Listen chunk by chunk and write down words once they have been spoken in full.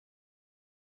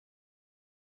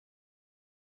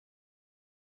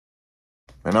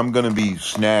And I'm going to be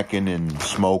snacking and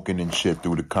smoking and shit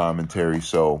through the commentary,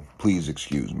 so please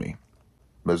excuse me.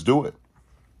 Let's do it.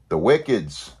 The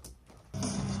Wicked's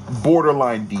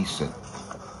borderline decent.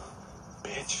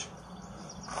 Bitch.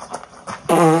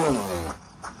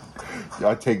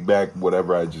 I take back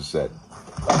whatever I just said.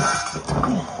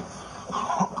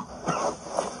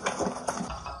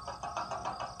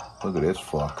 Look at this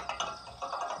fuck.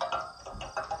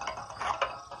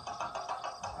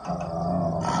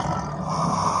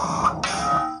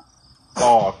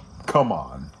 Oh, come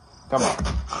on. Come on.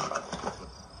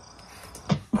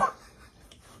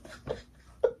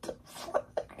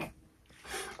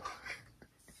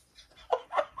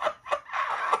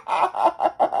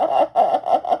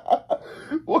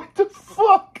 What the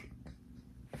fuck?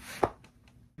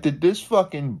 Did this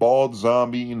fucking bald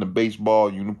zombie in the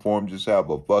baseball uniform just have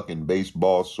a fucking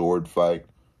baseball sword fight?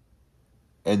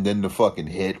 And then the fucking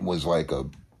hit was like a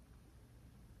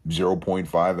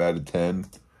 0.5 out of 10?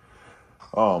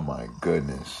 Oh my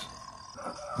goodness.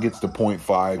 Gets the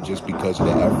 0.5 just because of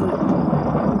the effort.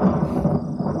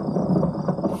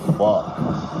 Fuck.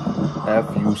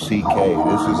 F-U-C-K.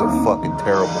 This is a fucking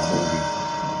terrible movie.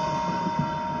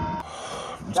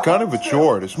 It's kind of a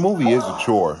chore. This movie is a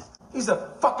chore. He's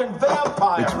a fucking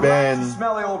vampire. It's been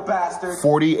smelly old bastard.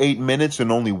 48 minutes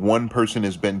and only one person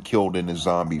has been killed in a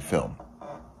zombie film.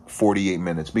 48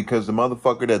 minutes. Because the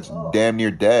motherfucker that's damn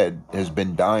near dead has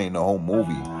been dying the whole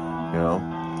movie. You know?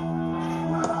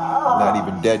 Not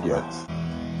even dead yet.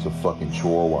 It's a fucking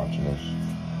chore watching this.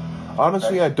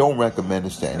 Honestly, I don't recommend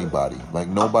this to anybody. Like,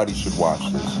 nobody should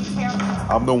watch this.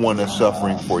 I'm the one that's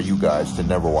suffering for you guys to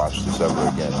never watch this ever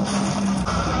again.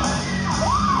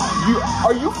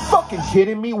 Are you fucking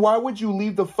kidding me? Why would you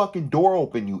leave the fucking door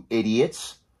open, you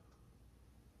idiots?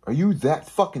 Are you that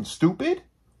fucking stupid?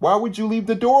 Why would you leave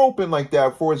the door open like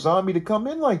that for a zombie to come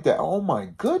in like that? Oh my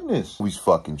goodness. He's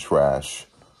fucking trash.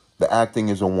 The acting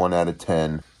is a 1 out of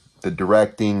 10. The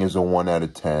directing is a 1 out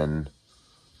of 10.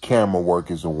 Camera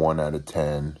work is a 1 out of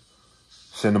 10.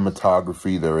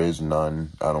 Cinematography, there is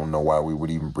none. I don't know why we would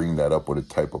even bring that up with a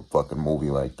type of fucking movie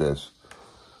like this.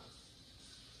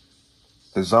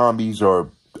 The zombies are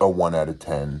a 1 out of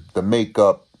 10. The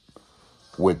makeup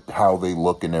with how they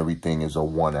look and everything is a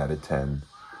 1 out of 10.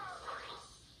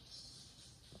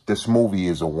 This movie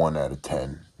is a 1 out of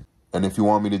 10. And if you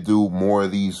want me to do more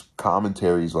of these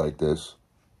commentaries like this,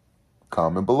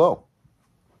 comment below.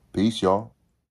 Peace, y'all.